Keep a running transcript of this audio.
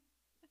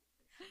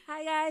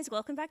Hi guys,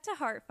 welcome back to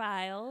Heart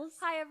Files.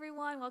 Hi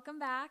everyone, welcome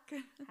back.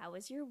 How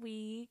was your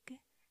week?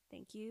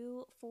 Thank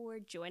you for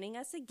joining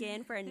us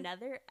again for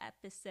another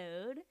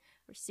episode.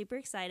 We're super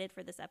excited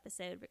for this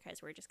episode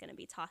because we're just going to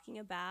be talking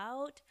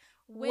about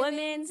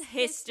Women's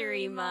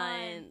History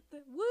Month.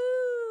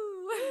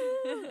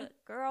 Woo!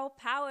 Girl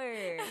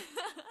power.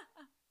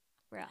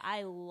 Bro,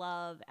 I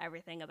love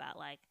everything about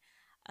like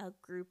a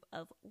group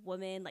of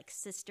women, like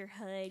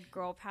sisterhood,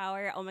 girl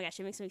power. Oh my gosh,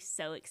 it makes me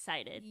so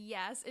excited.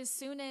 Yes, as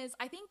soon as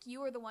I think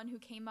you were the one who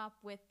came up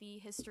with the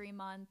History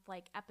Month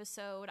like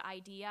episode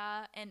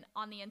idea, and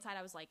on the inside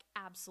I was like,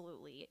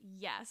 absolutely,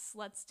 yes,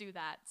 let's do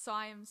that. So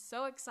I am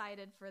so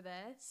excited for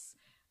this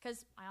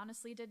because I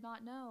honestly did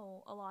not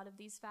know a lot of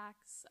these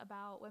facts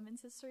about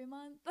Women's History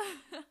Month.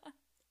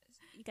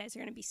 You guys are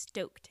going to be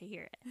stoked to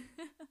hear it.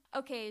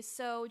 Okay,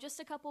 so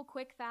just a couple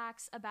quick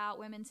facts about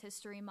Women's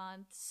History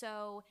Month.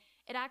 So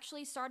it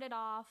actually started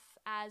off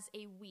as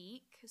a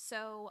week.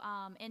 So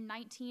in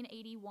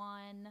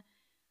 1981,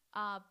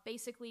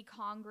 basically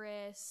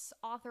Congress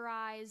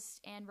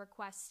authorized and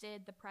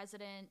requested the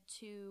president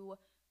to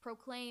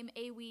proclaim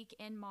a week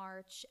in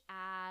March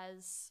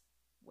as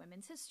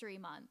Women's History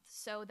Month.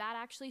 So that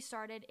actually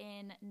started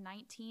in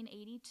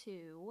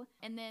 1982.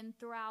 And then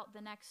throughout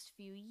the next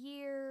few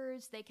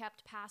years, they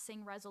kept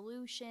passing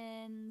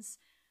resolutions,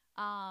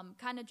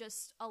 kind of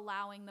just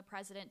allowing the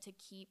president to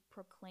keep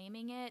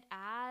proclaiming it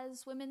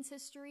as Women's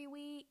History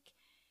Week.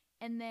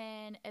 And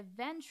then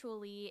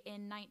eventually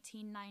in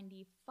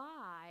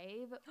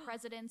 1995,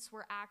 presidents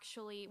were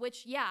actually,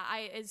 which,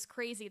 is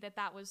crazy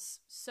that was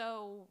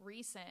so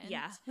recent.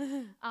 Yeah.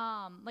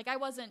 Like I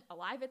wasn't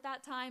alive at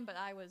that time, but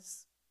it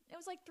was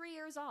like 3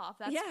 years off.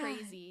 That's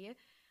crazy.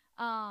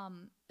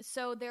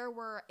 So there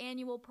were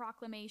annual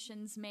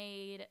proclamations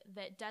made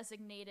that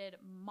designated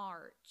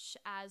March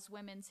as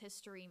Women's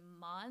History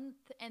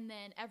Month. And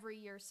then every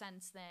year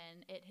since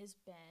then, it has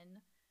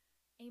been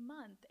a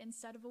month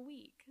instead of a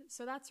week.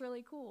 So that's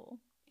really cool.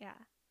 Yeah.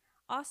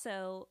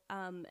 Also,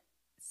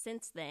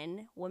 since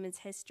then, Women's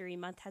History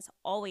Month has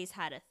always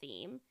had a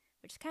theme,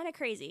 which is kind of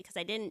crazy because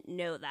I didn't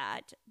know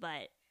that.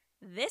 But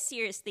this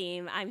year's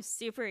theme, I'm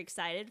super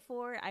excited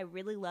for. I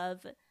really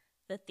love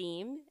the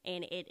theme,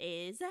 and it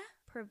is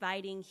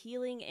providing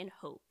healing and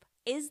hope.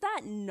 Is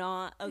that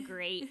not a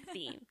great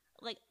theme?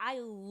 Like, I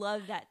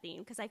love that theme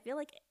because I feel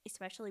like,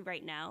 especially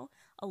right now,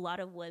 a lot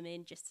of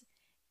women just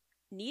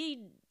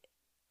need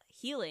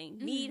healing,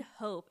 need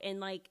hope, and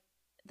like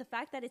the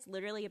fact that it's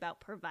literally about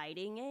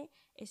providing it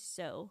is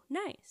so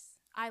nice.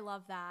 I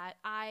love that.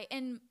 I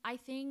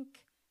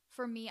think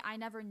for me, I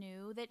never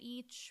knew that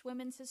each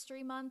Women's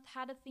History Month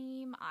had a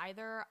theme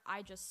either.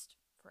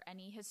 For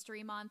any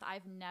history month,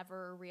 I've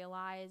never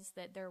realized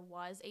that there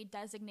was a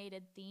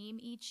designated theme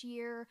each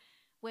year,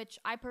 which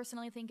I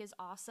personally think is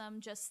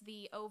awesome. Just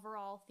the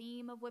overall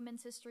theme of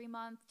Women's History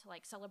Month to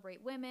like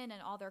celebrate women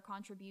and all their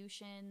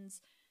contributions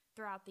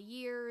throughout the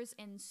years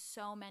in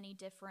so many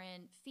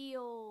different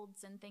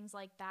fields and things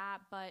like that,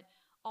 but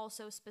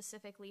also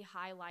specifically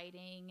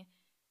highlighting,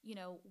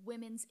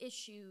 women's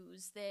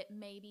issues that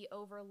may be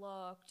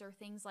overlooked or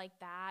things like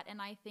that.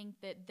 And I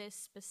think that this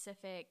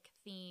specific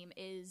theme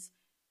is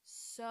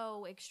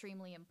so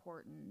extremely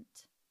important.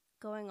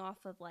 Going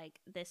off of like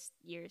this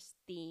year's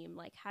theme,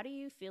 like how do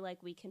you feel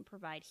like we can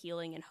provide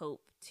healing and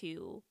hope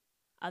to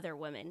other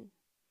women?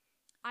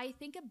 I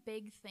think a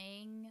big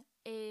thing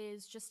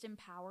is just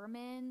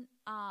empowerment.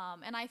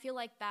 And I feel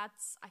like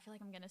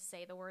I'm going to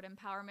say the word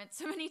empowerment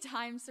so many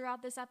times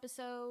throughout this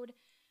episode,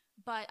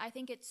 but I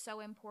think it's so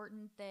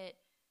important that,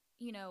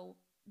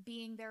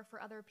 being there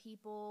for other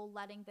people,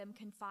 letting them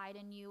confide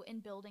in you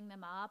and building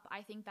them up.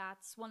 I think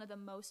that's one of the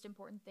most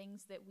important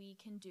things that we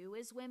can do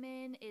as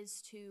women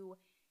is to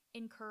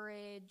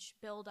encourage,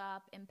 build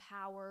up,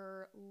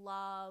 empower,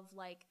 love,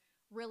 like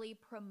really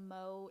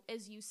promote,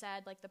 as you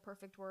said, like the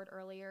perfect word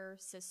earlier,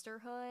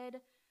 sisterhood.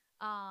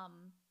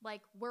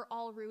 Like we're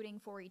all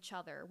rooting for each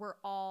other. We're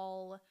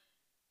all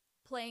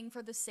playing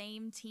for the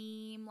same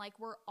team. Like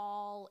we're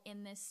all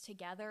in this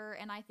together.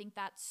 And I think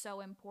that's so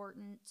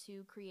important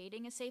to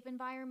creating a safe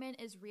environment,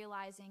 is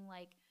realizing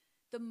like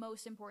the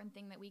most important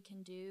thing that we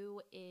can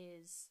do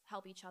is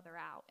help each other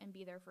out and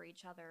be there for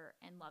each other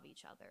and love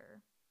each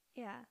other.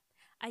 Yeah.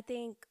 I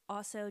think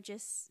also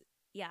just,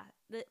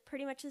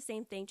 pretty much the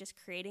same thing, just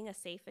creating a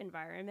safe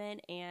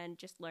environment and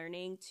just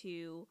learning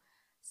to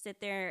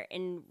sit there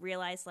and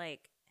realize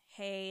like,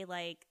 hey,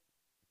 like,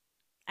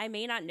 I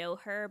may not know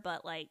her,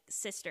 but like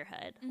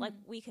sisterhood, like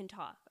we can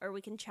talk or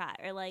we can chat,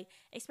 or like,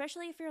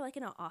 especially if you're like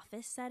in an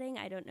office setting,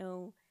 I don't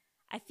know.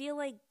 I feel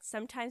like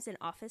sometimes in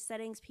office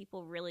settings,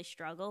 people really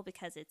struggle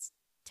because it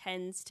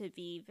tends to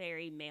be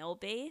very male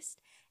based.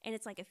 And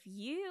it's like, if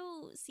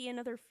you see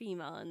another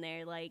female in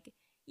there, like,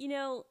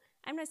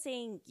 I'm not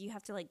saying you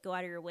have to like go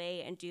out of your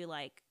way and do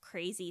like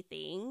crazy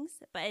things,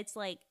 but it's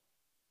like,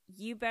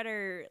 you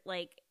better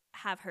like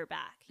have her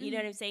back. You know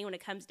what I'm saying? When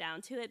it comes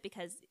down to it,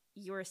 because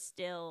you're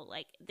still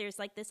like, there's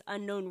like this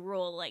unknown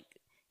rule, like,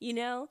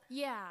 Yeah.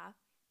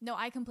 No,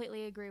 I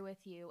completely agree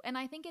with you. And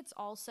I think it's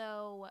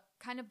also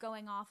kind of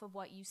going off of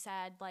what you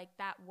said, like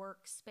that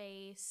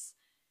workspace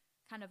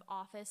kind of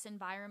office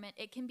environment.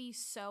 It can be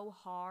so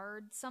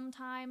hard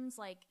sometimes,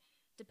 like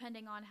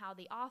depending on how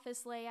the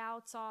office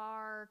layouts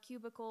are,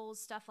 cubicles,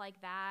 stuff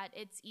like that.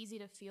 It's easy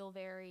to feel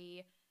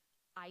very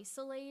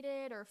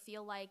isolated or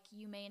feel like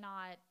you may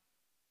not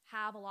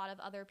have a lot of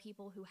other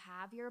people who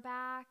have your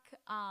back.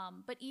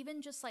 But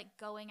even just like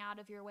going out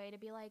of your way to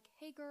be like,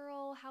 hey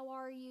girl, how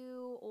are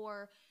you?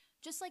 Or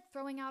just like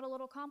throwing out a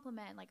little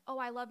compliment like, oh,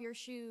 I love your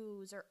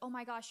shoes, or oh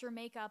my gosh, your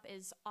makeup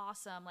is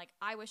awesome. Like,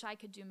 I wish I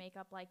could do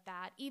makeup like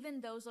that.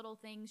 Even those little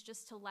things,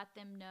 just to let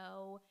them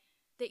know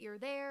that you're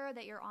there,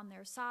 that you're on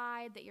their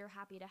side, that you're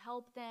happy to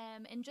help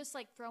them. And just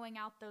like throwing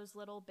out those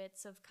little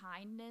bits of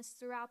kindness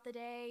throughout the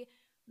day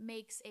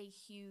makes a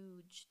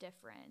huge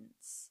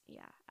difference.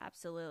 Yeah,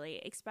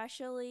 absolutely.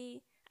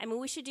 Especially, I mean,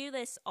 we should do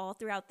this all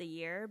throughout the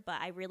year, but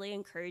I really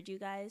encourage you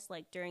guys,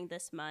 like during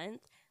this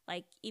month,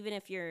 like even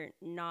if you're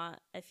not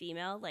a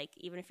female, like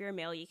even if you're a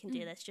male, you can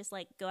do this. Just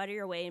like go out of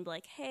your way and be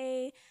like,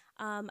 hey,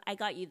 I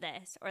got you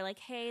this, or like,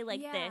 hey,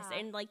 like this,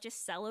 and like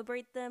just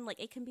celebrate them. Like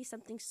it can be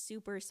something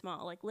super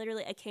small, like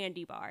literally a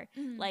candy bar.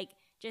 Like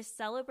just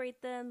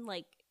celebrate them,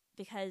 like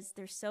because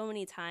there's so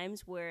many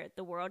times where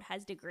the world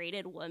has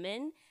degraded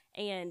women,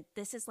 and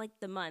this is like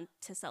the month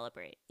to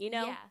celebrate, you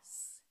know?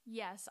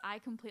 Yes, I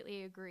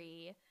completely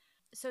agree.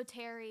 So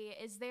Terri,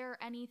 is there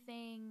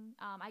anything,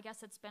 I guess,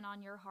 that's been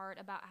on your heart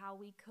about how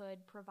we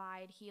could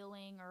provide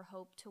healing or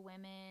hope to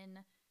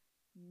women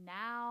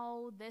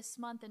now, this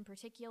month in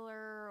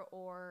particular,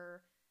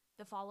 or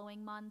the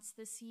following months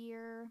this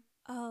year?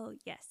 Oh,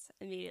 yes,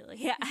 immediately.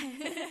 Yeah.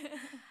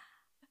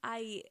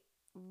 I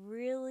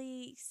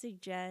really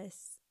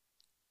suggest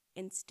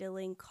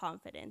instilling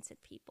confidence in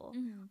people.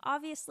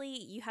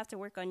 Obviously, you have to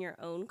work on your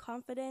own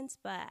confidence,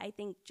 but I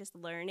think just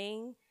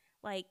learning,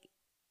 like,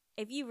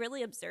 if you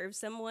really observe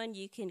someone,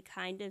 you can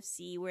kind of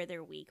see where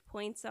their weak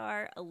points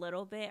are a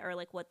little bit, or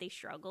like what they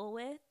struggle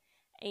with.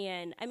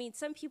 And I mean,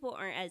 some people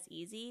aren't as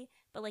easy,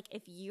 but like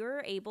if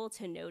you're able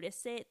to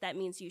notice it, that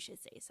means you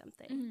should say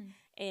something.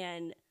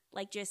 And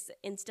like just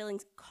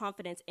instilling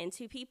confidence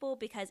into people,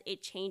 because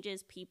it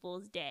changes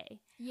people's day.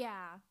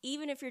 Yeah.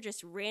 Even if you're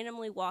just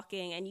randomly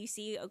walking and you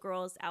see a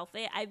girl's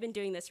outfit, I've been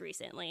doing this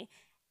recently.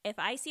 If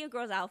I see a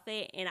girl's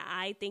outfit and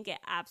I think it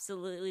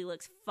absolutely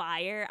looks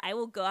fire, I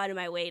will go out of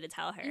my way to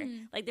tell her.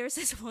 Like there's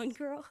this one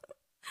girl,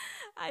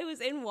 I was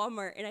in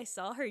Walmart and I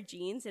saw her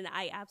jeans and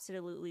I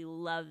absolutely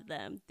loved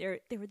them.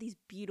 They were these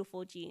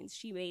beautiful jeans.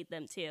 She made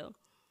them too.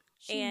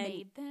 She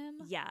made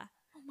them? Yeah.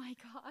 Oh my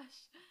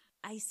gosh.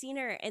 I seen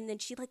her, and then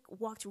she like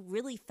walked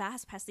really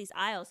fast past these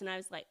aisles, and I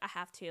was like, I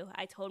have to.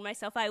 I told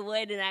myself I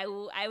would, and I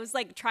was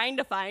like trying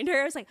to find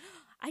her. I was like,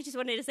 I just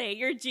wanted to say,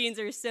 your jeans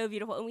are so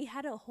beautiful. And we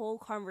had a whole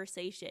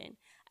conversation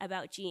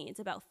about jeans,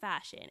 about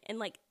fashion. And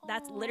like,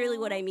 that's literally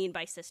what I mean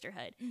by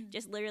sisterhood.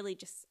 Just literally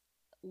just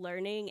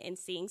learning and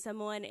seeing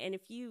someone. And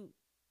if you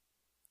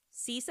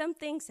see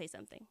something, say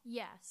something.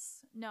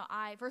 Yes. No,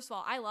 first of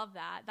all, I love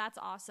that. That's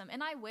awesome.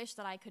 And I wish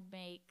that I could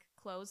make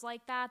clothes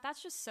like that.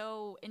 That's just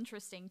so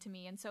interesting to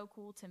me and so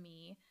cool to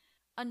me.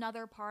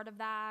 Another part of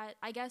that,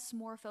 I guess,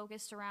 more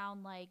focused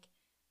around like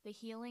the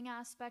healing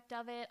aspect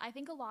of it. I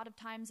think a lot of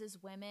times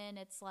as women,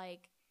 it's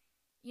like,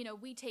 you know,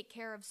 we take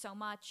care of so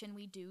much and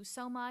we do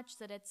so much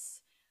that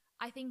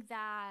I think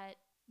that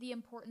the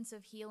importance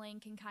of healing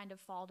can kind of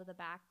fall to the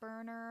back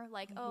burner.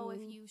 Like, oh, if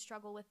you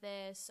struggle with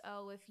this,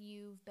 oh, if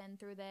you've been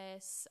through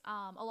this,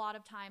 a lot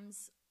of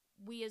times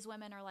we as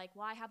women are like,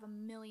 well, I have a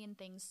million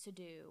things to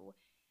do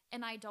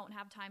and I don't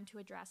have time to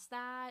address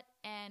that.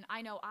 And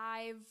I know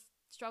I've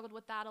struggled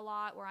with that a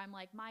lot, where I'm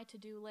like, my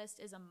to-do list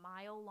is a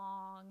mile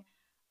long.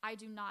 I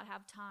do not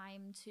have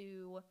time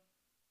to,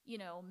 you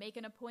know, make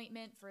an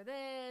appointment for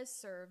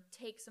this or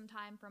take some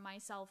time for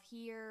myself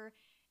here.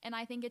 And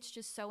I think it's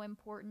just so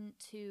important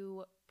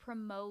to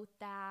promote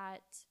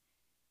that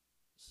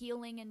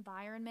healing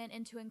environment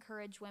and to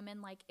encourage women,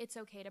 like, it's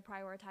okay to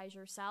prioritize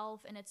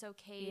yourself, and it's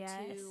okay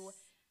to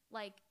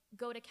like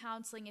go to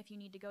counseling if you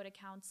need to go to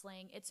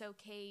counseling. It's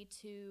okay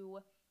to,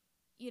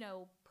 you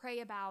know, pray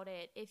about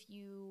it if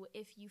you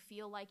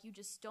feel like you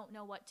just don't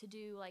know what to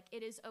do. Like,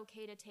 it is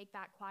okay to take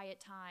that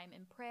quiet time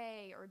and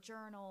pray or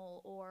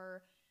journal,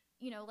 or,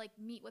 you know, like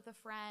meet with a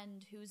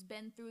friend who's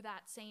been through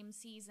that same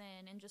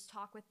season and just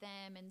talk with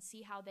them and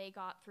see how they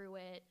got through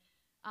it.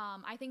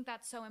 I think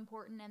that's so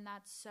important, and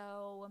that's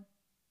so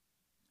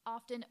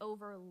often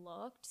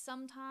overlooked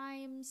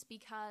sometimes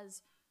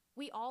because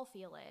we all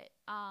feel it.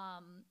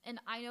 And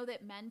I know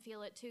that men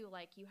feel it too.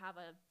 Like, you have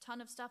a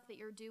ton of stuff that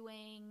you're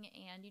doing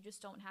and you just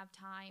don't have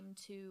time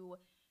to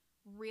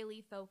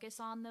really focus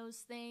on those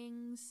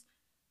things.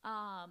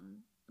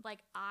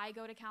 Like, I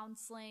go to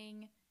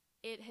counseling.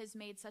 It has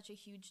made such a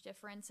huge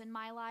difference in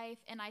my life.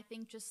 And I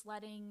think just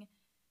letting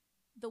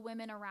the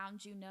women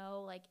around you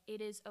know, like,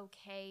 it is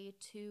okay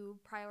to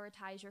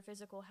prioritize your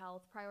physical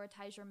health,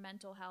 prioritize your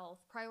mental health,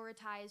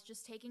 prioritize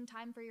just taking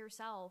time for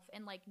yourself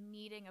and like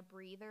needing a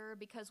breather,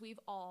 because we've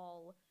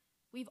all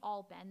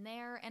been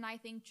there. And I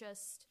think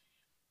just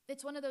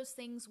it's one of those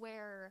things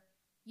where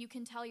you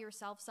can tell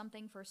yourself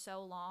something for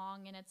so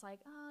long and it's like,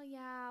 oh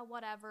yeah,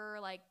 whatever,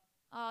 like,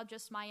 oh,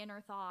 just my inner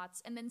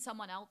thoughts. And then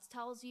someone else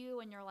tells you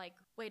and you're like,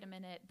 wait a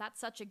minute, that's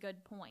such a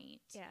good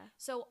point. Yeah.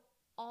 So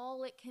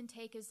all it can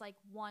take is like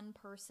one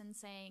person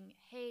saying,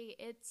 hey,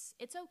 it's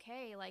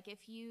okay. Like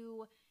if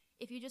you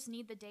just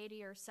need the day to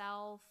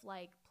yourself,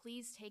 like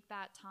please take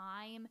that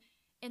time.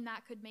 And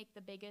that could make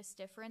the biggest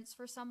difference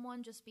for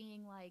someone, just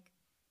being like,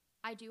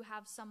 I do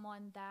have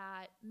someone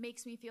that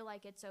makes me feel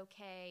like it's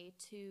okay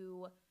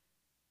to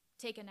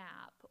take a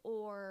nap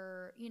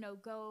or, you know,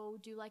 go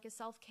do like a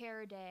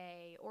self-care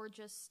day or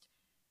just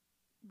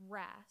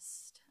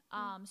rest.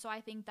 So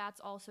I think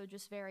that's also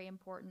just very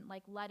important,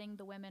 like letting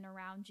the women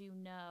around you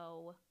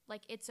know,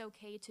 like it's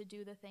okay to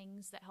do the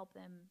things that help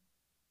them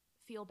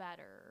feel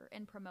better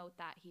and promote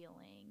that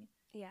healing.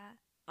 Yeah.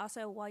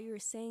 Also, while you were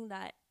saying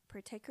that,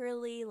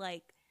 particularly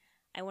like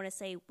I want to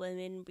say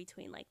women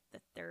between like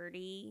the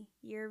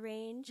 30-year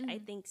range, I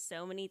think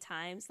so many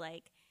times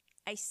like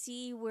I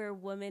see where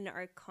women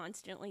are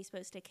constantly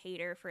supposed to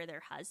cater for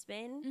their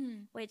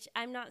husband, which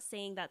I'm not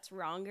saying that's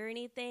wrong or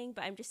anything,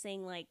 but I'm just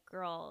saying like,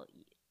 girl,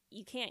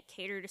 you can't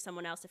cater to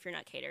someone else if you're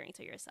not catering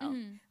to yourself.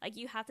 Like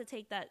you have to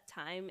take that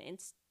time and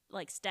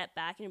like step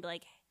back and be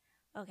like,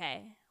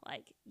 okay,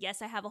 like,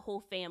 yes, I have a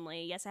whole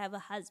family. Yes, I have a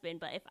husband,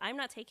 but if I'm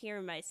not taking care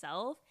of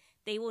myself,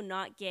 they will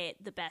not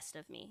get the best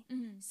of me.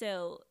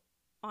 So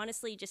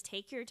honestly, just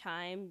take your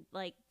time,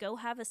 like go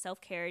have a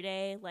self-care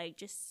day, like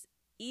just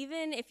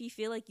even if you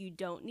feel like you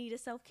don't need a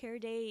self-care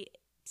day,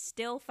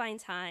 still find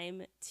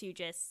time to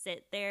just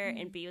sit there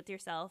and be with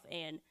yourself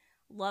and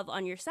love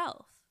on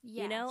yourself.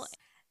 Yes. You know?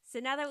 So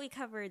now that we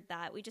covered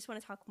that, we just want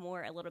to talk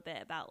more a little bit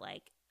about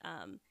like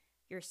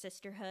your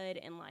sisterhood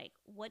and like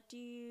what do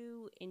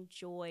you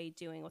enjoy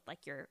doing with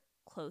like your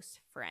close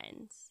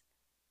friends?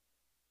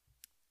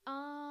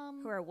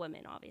 Who are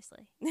women,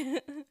 obviously.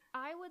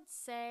 I would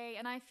say,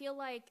 and I feel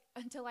like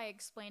until I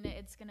explain it,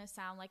 it's going to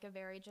sound like a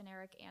very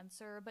generic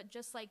answer, but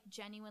just like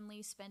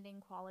genuinely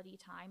spending quality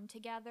time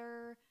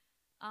together.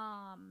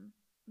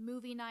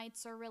 Movie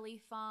nights are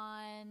really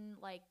fun,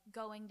 like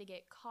going to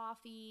get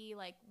coffee,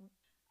 like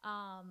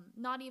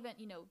not even,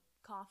 you know,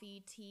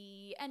 coffee,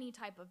 tea, any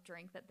type of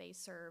drink that they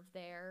serve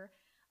there.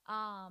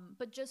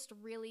 But just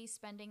really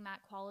spending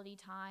that quality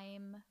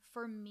time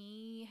for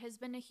me has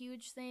been a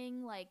huge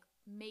thing, like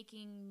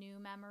making new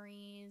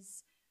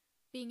memories,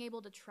 being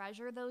able to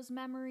treasure those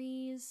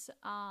memories.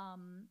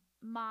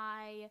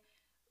 My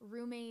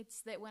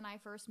roommates that when I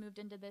first moved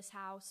into this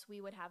house,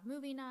 we would have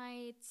movie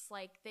nights,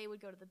 like they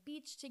would go to the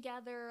beach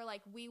together,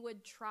 like we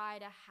would try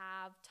to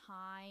have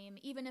time,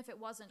 even if it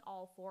wasn't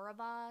all four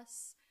of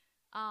us.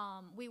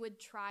 We would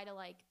try to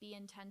like be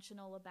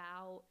intentional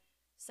about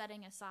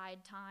setting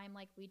aside time,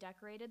 like we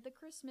decorated the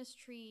Christmas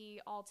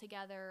tree all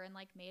together and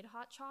like made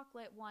hot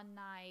chocolate one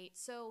night.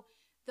 So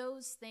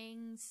those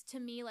things, to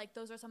me, like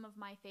those are some of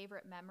my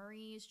favorite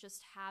memories,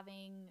 just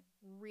having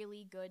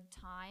really good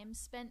time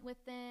spent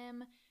with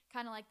them,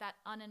 kind of like that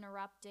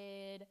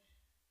uninterrupted,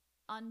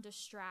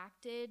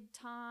 undistracted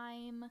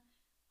time.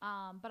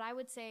 But I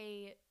would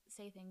say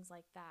things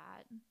like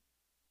that.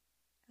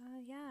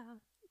 Yeah.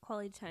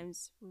 Quality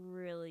time's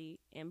really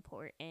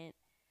important.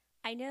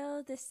 I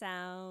know this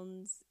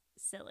sounds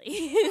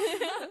silly,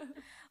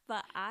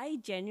 but I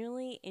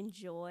genuinely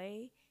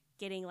enjoy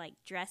getting like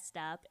dressed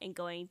up and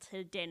going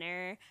to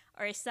dinner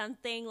or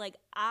something. Like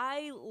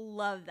I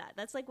love that.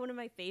 That's like one of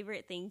my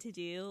favorite things to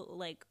do,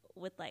 like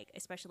with like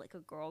especially like a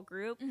girl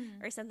group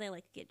or something,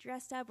 like get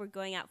dressed up or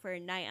going out for a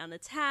night on the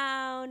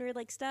town or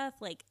like stuff.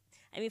 Like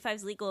I mean, if I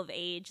was legal of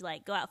age,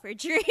 like go out for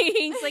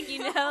drinks, like,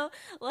 you know,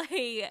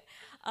 like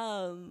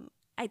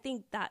I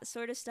think that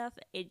sort of stuff,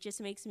 it just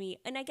makes me,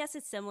 and I guess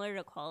it's similar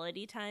to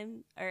quality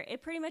time, or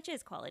it pretty much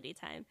is quality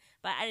time,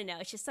 but I don't know,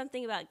 it's just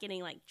something about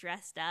getting like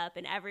dressed up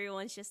and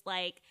everyone's just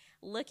like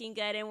looking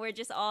good and we're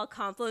just all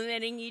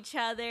complimenting each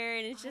other,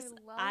 and it's just,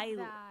 I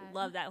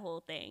love that whole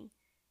thing.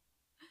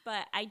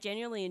 But I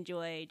genuinely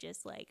enjoy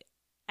just like,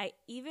 I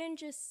even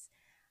just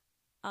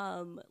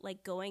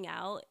like going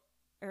out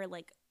or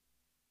like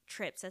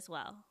trips as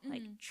well.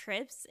 Like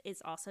trips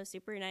is also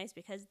super nice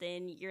because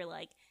then you're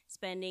like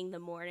spending the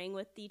morning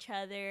with each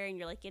other and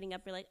you're like getting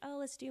up, you're like, oh,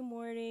 let's do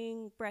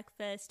morning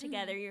breakfast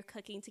together. You're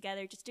cooking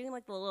together, just doing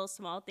like the little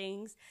small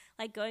things,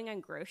 like going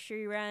on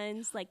grocery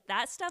runs, like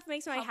that stuff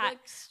makes my heart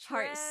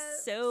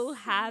so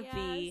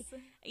happy.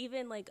 Yes.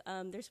 Even like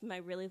there's my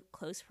really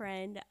close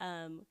friend,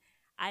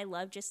 I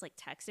love just like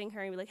texting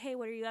her and be like, hey,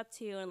 what are you up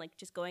to, and like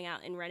just going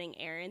out and running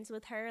errands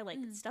with her, like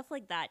stuff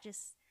like that.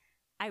 Just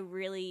I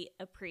really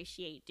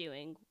appreciate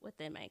doing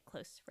within my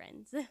close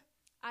friends.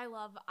 I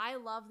love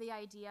the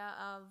idea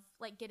of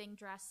like getting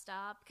dressed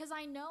up, because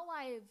I know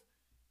I've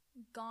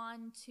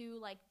gone to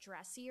like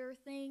dressier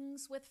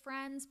things with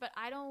friends, but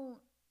I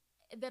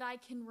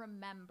can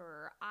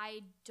remember.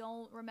 I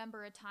don't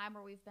remember a time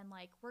where we've been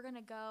like, we're going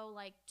to go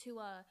like to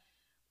a,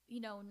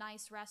 you know,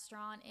 nice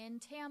restaurant in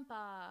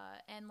Tampa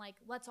and like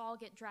let's all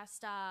get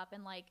dressed up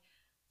and like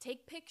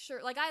take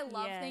picture. Like, I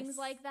love Yes. things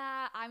like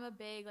that. I'm a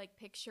big, like,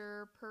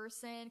 picture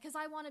person because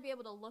I want to be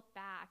able to look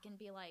back and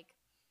be like,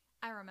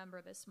 I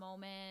remember this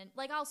moment.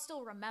 Like, I'll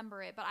still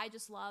remember it, but I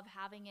just love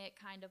having it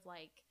kind of,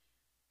 like,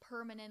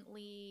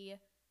 permanently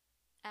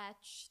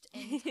etched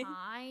in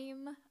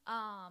time.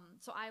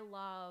 So I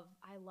love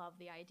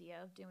the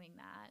idea of doing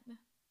that.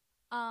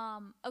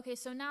 Okay,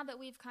 so now that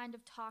we've kind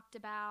of talked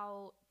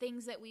about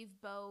things that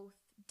we've both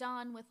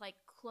done with, like,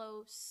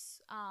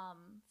 close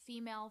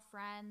female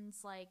friends,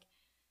 like,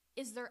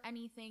 is there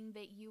anything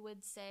that you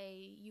would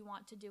say you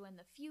want to do in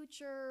the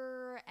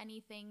future?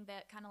 Anything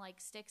that kind of,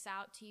 like, sticks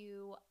out to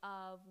you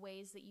of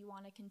ways that you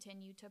want to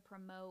continue to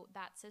promote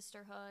that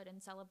sisterhood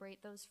and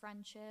celebrate those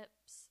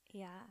friendships?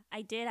 Yeah,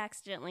 I did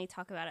accidentally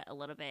talk about it a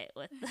little bit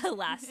with the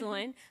last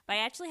one, but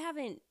I actually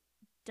haven't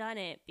done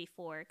it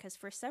before because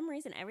for some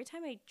reason, every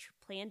time I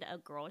planned a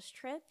girls'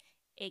 trip,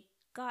 it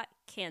got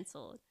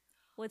canceled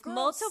with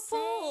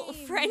multiple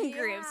friend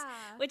groups,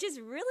 which is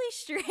really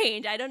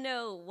strange. I don't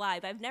know why,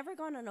 but I've never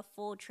gone on a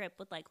full trip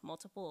with, like,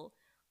 multiple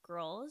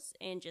girls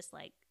and just,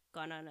 like,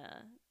 gone on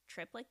a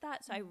trip like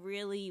that. So I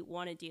really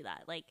want to do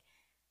that. Like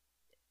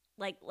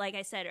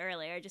I said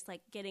earlier, just,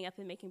 like, getting up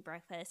and making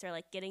breakfast, or,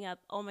 like, getting up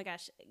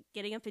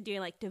and doing,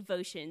 like,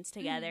 devotions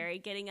together, or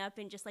getting up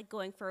and just, like,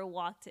 going for a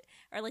walk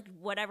or, like,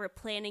 whatever,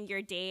 planning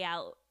your day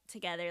out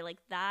together. Like,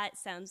 that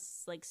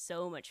sounds like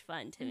so much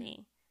fun to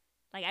me.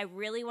 Like, I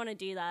really want to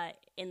do that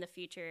in the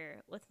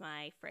future with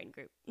my friend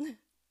group.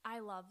 I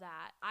love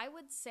that. I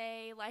would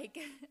say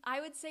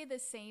the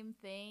same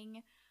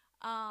thing.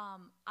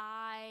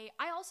 I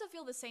also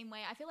feel the same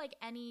way. I feel like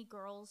any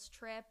girls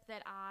trip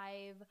that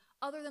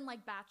other than,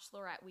 like,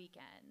 bachelorette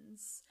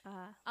weekends,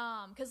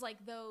 because,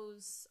 like,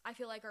 those I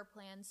feel like are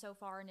planned so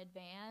far in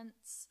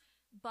advance.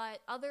 But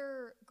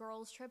other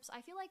girls trips,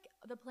 I feel like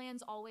the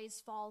plans always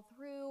fall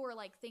through, or,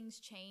 like, things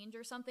change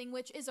or something,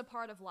 which is a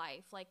part of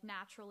life. Like,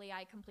 naturally,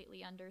 I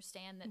completely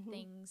understand that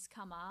things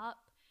come up.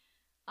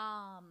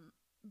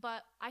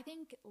 But I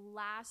think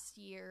last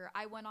year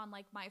I went on,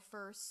 like, my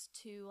first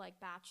 2, like,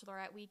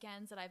 bachelorette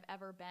weekends that I've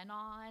ever been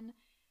on,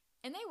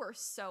 and they were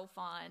so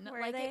fun.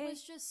 It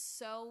was just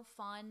so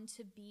fun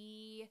to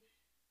be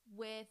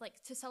with,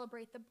 like, to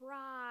celebrate the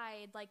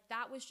bride. Like,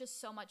 that was just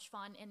so much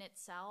fun in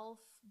itself.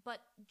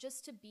 But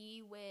just to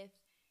be with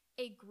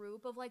a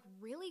group of, like,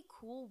 really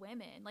cool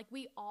women, like,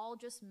 we all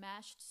just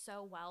meshed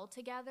so well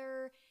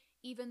together,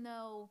 even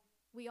though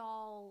we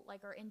all,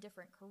 like, are in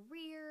different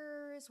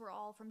careers, we're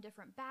all from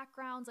different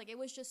backgrounds. Like, it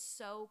was just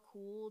so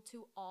cool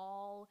to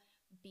all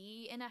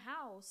be in a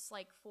house,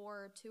 like,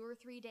 for 2 or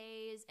 3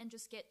 days and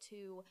just get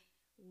to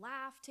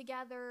laugh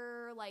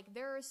together. Like,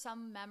 there are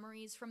some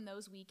memories from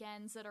those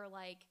weekends that are,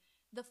 like,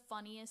 the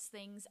funniest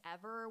things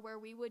ever, where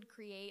we would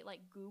create,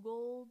 like,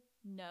 Google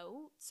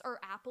Notes or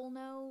Apple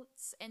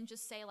Notes and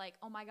just say, like,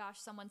 oh my gosh,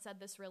 someone said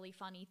this really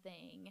funny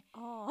thing.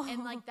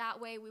 And, like, that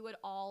way we would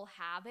all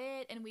have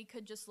it and we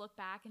could just look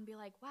back and be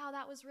like, wow,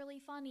 that was really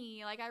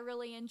funny. Like, I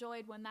really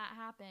enjoyed when that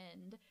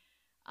happened.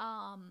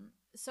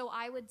 So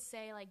I would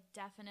say, like,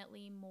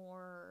 definitely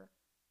more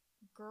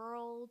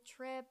girl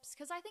trips,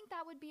 because I think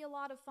that would be a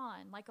lot of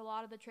fun. Like, a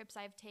lot of the trips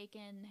I've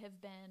taken have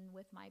been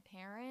with my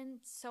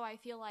parents, so I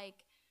feel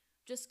like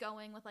just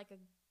going with, like, a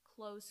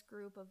close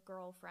group of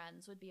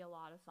girlfriends would be a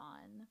lot of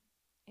fun.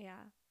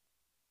 Yeah.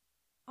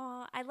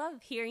 Oh, I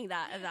love hearing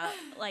that about,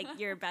 like,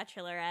 your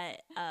bachelorette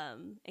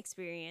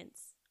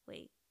experience.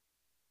 Wait,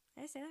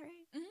 did I say that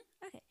right?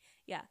 Mm-hmm. Okay.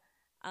 Yeah.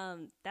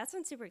 That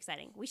sounds super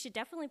exciting. We should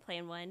definitely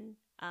plan one.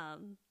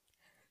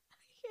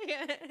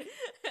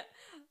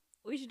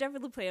 We should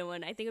definitely plan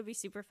one. I think it would be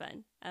super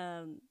fun.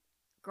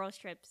 Girls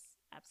trips,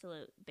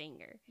 absolute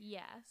banger.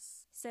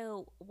 Yes.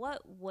 So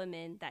what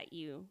women that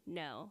you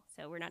know,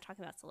 so we're not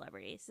talking about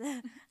celebrities,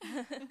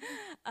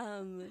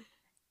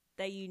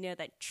 that you know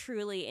that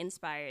truly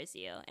inspires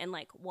you, and,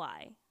 like,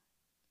 why?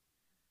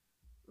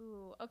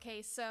 Ooh,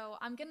 okay, so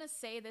I'm gonna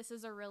say this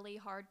is a really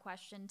hard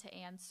question to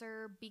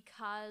answer,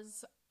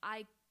 because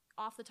I,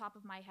 off the top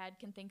of my head,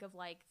 can think of,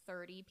 like,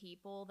 30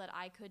 people that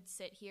I could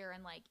sit here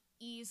and, like,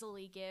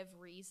 easily give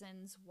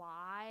reasons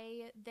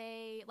why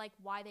they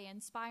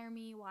inspire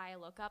me, why I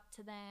look up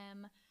to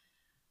them.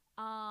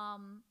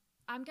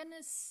 I'm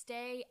gonna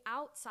stay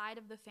outside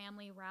of the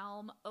family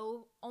realm,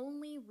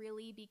 only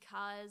really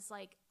because,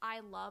 like,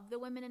 I love the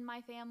women in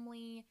my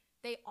family.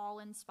 They all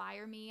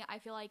inspire me. I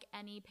feel like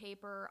any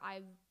paper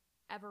I've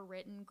ever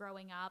written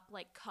growing up,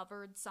 like,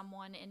 covered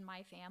someone in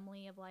my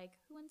family of, like,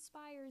 who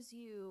inspires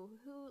you?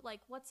 Who,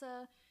 like,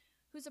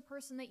 who's a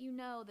person that you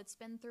know that's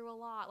been through a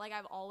lot? Like,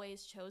 I've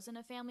always chosen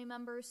a family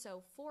member,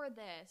 so for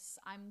this,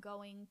 I'm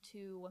going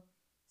to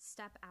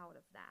step out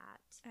of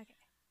that. Okay.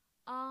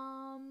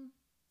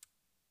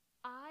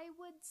 I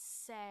would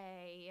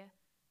say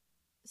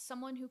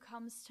someone who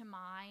comes to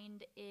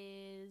mind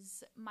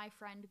is my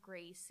friend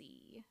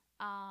Gracie.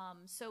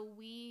 So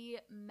we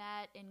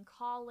met in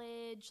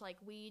college. Like,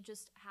 we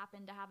just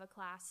happened to have a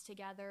class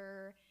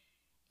together,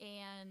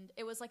 and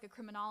it was, like, a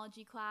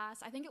criminology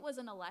class. I think it was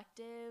an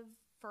elective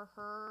for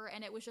her,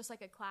 and it was just,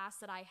 like, a class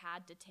that I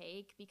had to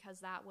take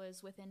because that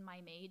was within my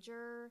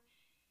major.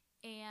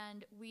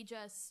 and we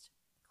just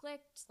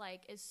clicked.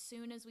 Like, as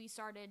soon as we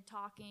started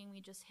talking,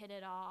 we just hit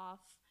it off.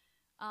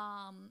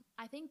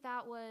 I think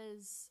that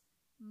was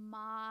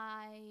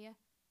my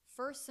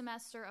first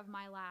semester of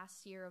my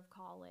last year of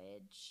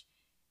college,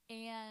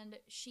 and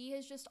she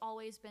has just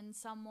always been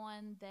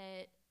someone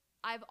that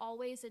I've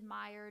always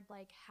admired,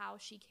 like, how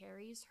she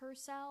carries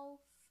herself.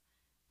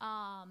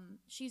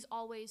 She's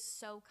always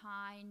so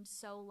kind,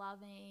 so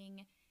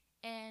loving,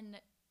 and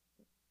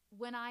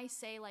when I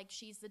say, like,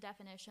 she's the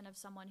definition of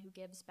someone who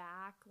gives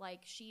back,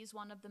 like, she's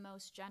one of the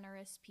most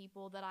generous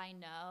people that I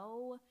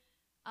know,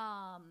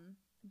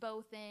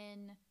 both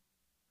in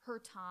her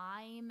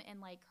time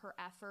and, like, her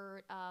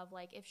effort of,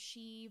 like, if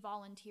she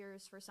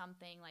volunteers for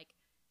something, like,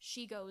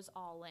 she goes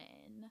all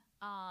in.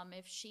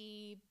 If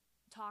she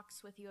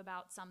talks with you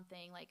about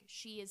something, like,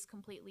 she is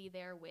completely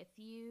there with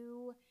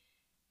you.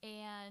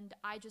 And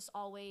I just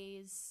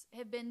always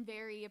have been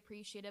very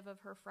appreciative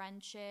of her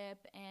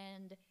friendship,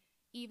 and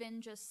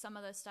even just some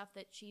of the stuff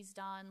that she's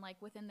done, like,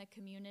 within the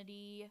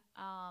community.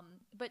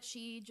 But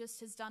she just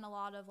has done a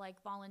lot of,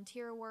 like,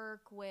 volunteer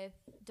work with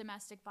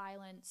domestic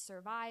violence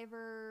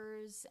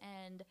survivors,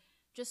 and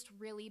just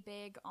really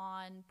big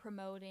on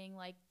promoting,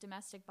 like,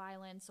 domestic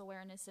violence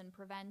awareness and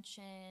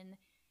prevention.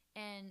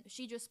 And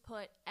she just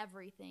put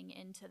everything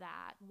into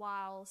that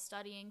while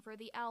studying for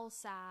the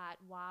LSAT,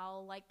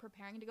 while, like,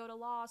 preparing to go to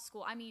law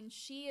school. I mean,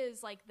 she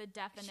is, like, the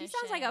definition. She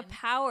sounds like a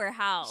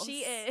powerhouse.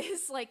 She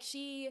is. Like,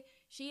 she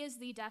is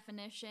the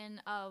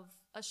definition of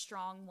a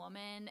strong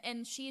woman.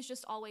 And she's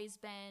just always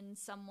been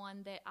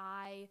someone that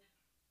I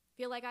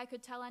feel like I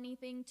could tell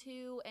anything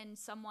to, and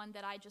someone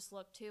that I just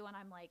look to and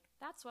I'm like,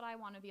 that's what I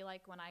want to be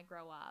like when I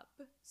grow up.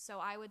 So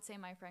I would say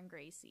my friend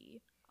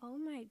Gracie. Oh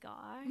my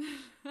gosh.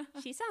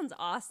 She sounds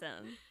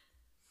awesome.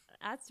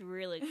 That's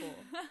really cool.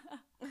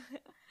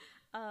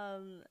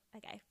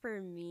 Okay, for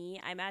me,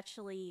 I'm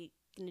actually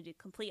going to do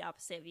complete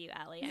opposite of you,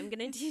 Allie. I'm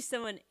going to do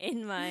someone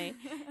in my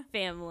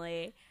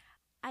family.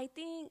 I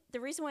think the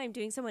reason why I'm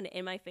doing someone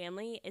in my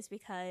family is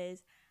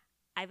because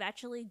I've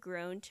actually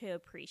grown to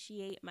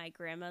appreciate my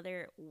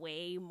grandmother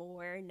way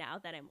more now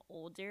that I'm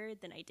older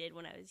than I did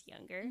when I was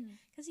younger.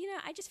 Because, you know,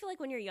 I just feel like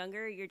when you're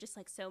younger, you're just,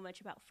 like, so much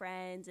about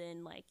friends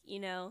and, like, you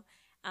know,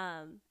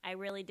 I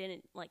really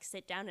didn't, like,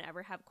 sit down and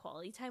ever have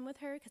quality time with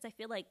her, because I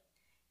feel like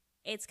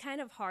it's kind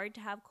of hard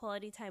to have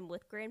quality time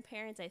with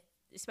grandparents,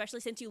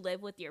 especially since you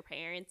live with your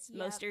parents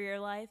most of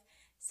your life.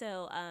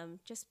 So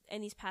just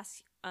in these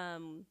past,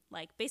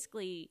 like,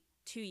 basically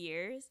 2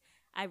 years,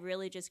 I've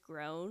really just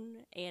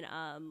grown and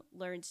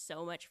learned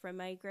so much from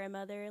my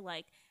grandmother.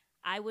 Like,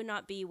 I would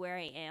not be where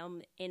I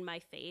am in my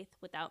faith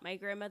without my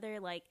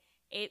grandmother. Like,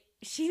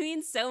 she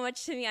means so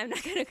much to me. I'm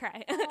not gonna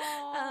cry.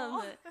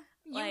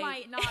 You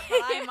might not, but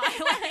I might.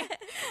 Like,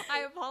 I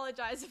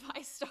apologize if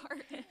I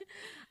start.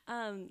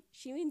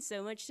 She means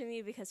so much to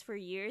me because for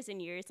years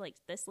and years, like,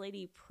 this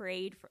lady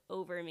prayed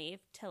over me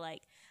to,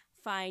 like,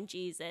 find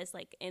Jesus,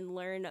 like, and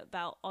learn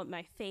about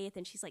my faith.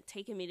 And she's, like,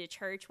 taking me to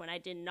church when I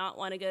did not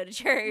want to go to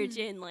church.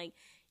 And, like,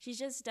 she's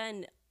just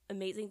done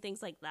amazing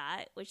things like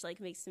that, which,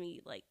 like, makes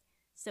me, like,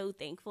 so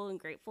thankful and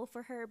grateful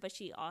for her. But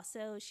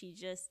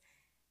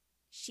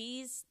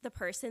she's the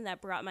person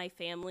that brought my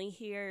family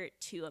here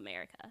to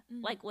America.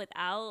 Like,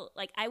 without,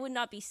 like, I would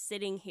not be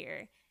sitting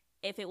here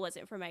if it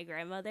wasn't for my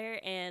grandmother.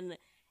 And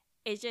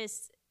it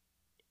just,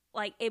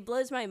 like, it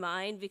blows my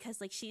mind because,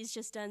 like, she's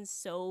just done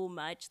so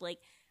much. Like,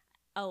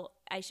 oh,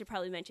 I should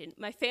probably mention,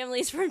 my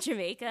family's from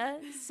Jamaica.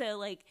 So,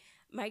 like,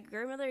 my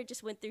grandmother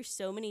just went through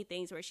so many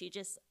things where she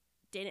just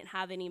didn't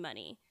have any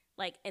money.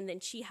 Like, and then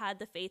she had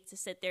the faith to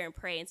sit there and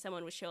pray, and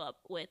someone would show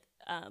up with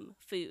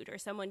food, or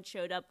someone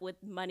showed up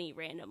with money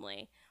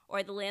randomly,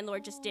 or the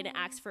landlord just didn't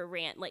ask for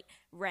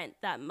rent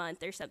that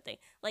month or something.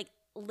 Like,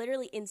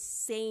 literally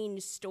insane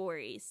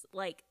stories.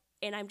 Like,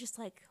 and I'm just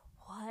like,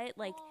 what?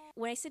 Like,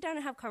 when I sit down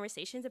and have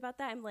conversations about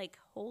that, I'm like,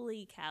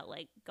 holy cow,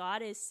 like,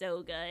 God is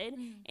so good.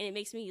 And it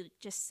makes me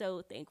just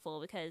so thankful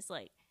because,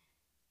 like,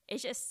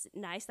 it's just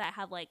nice that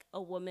I have, like,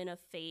 a woman of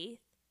faith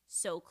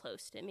so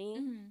close to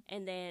me.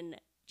 And then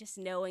just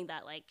knowing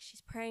that, like,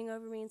 she's praying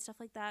over me and stuff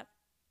like that.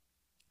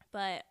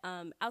 But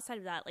outside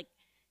of that, like,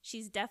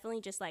 she's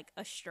definitely just, like,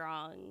 a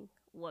strong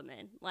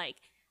woman. Like,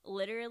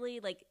 literally,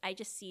 like, I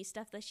just see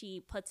stuff that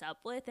she puts up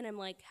with, and I'm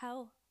like,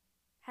 how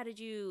did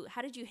you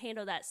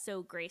handle that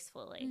so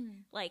gracefully?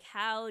 Like,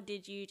 how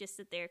did you just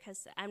sit there?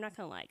 Because I'm not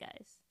gonna lie,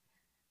 guys,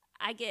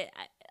 I get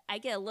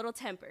a little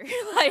temper.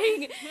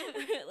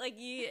 like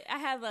I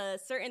have a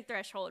certain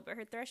threshold, but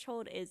her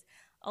threshold is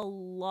a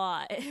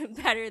lot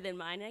better than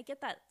mine. And I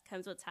get that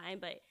comes with time,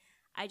 but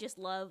I just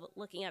love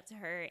looking up to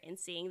her and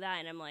seeing that,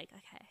 and I'm like,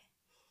 okay,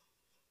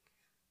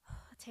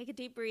 take a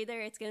deep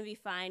breather. It's gonna be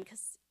fine,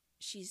 because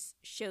she's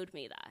showed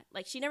me that.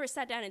 Like, she never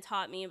sat down and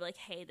taught me and be like,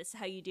 hey, this is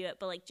how you do it,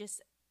 but, like,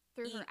 just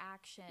through her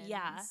actions.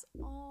 Yeah.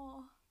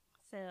 Oh.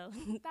 So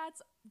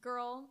that's,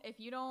 girl, if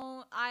you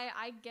don't,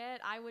 I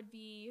would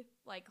be,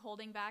 like,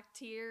 holding back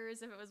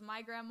tears if it was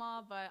my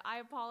grandma, but I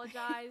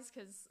apologize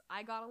because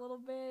I got a little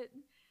bit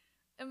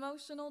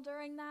emotional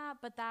during that,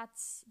 but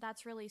that's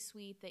really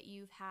sweet that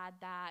you've had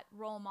that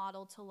role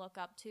model to look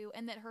up to,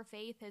 and that her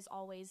faith has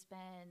always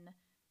been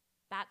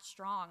that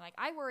strong. Like,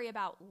 I worry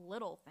about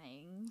little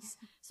things.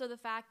 So the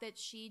fact that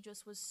she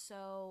just was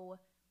so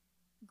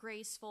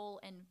graceful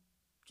and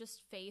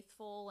just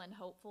faithful and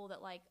hopeful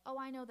that, like, oh,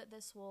 I know that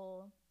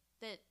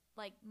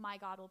like, my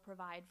God will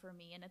provide for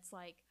me. And it's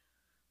like,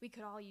 we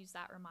could all use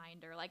that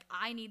reminder. Like,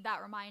 I need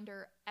that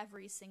reminder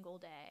every single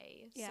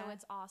day. Yeah. So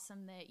it's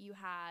awesome that you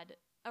had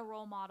a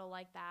role model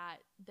like that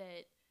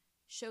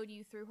showed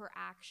you through her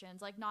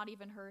actions. Like, not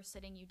even her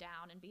sitting you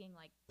down and being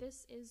like,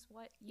 this is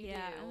what you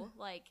do.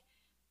 Like,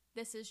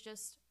 this is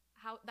just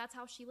that's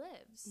how she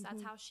lives. Mm-hmm.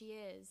 That's how she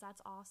is.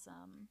 That's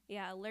awesome.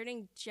 Yeah,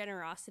 learning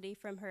generosity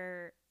from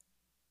her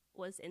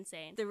was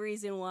insane. The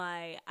reason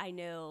why I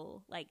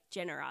know, like,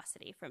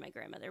 generosity from my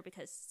grandmother,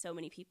 because so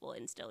many people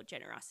instilled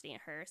generosity in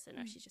her, so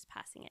now she's just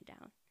passing it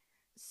down.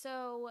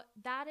 So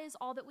that is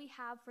all that we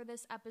have for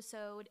this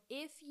episode.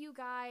 If you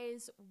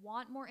guys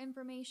want more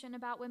information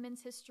about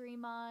Women's History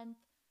Month,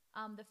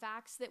 the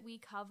facts that we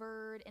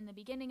covered in the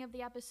beginning of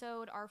the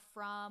episode are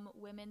from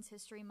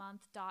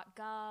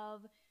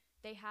womenshistorymonth.gov.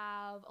 They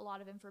have a lot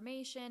of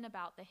information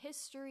about the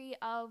history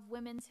of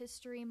Women's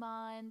History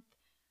Month,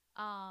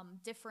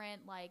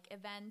 different, like,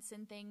 events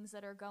and things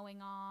that are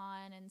going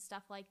on and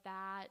stuff like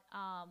that,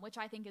 which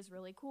I think is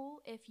really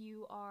cool if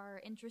you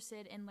are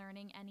interested in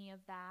learning any of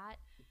that.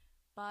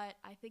 But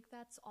I think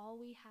that's all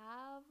we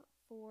have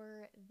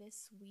for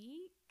this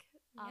week.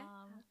 Yeah.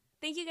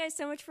 Thank you guys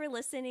so much for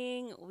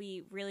listening.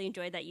 We really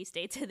enjoyed that you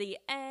stayed to the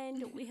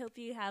end. We hope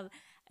you have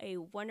a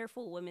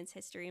wonderful Women's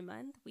History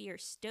Month. We are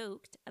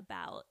stoked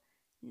about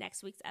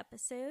next week's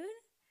episode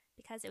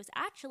because it was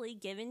actually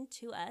given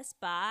to us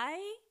by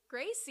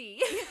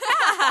Gracie.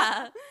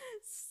 Yeah.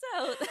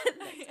 So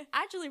that's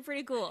actually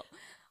pretty cool.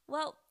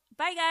 Well,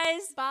 bye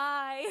guys.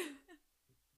 Bye.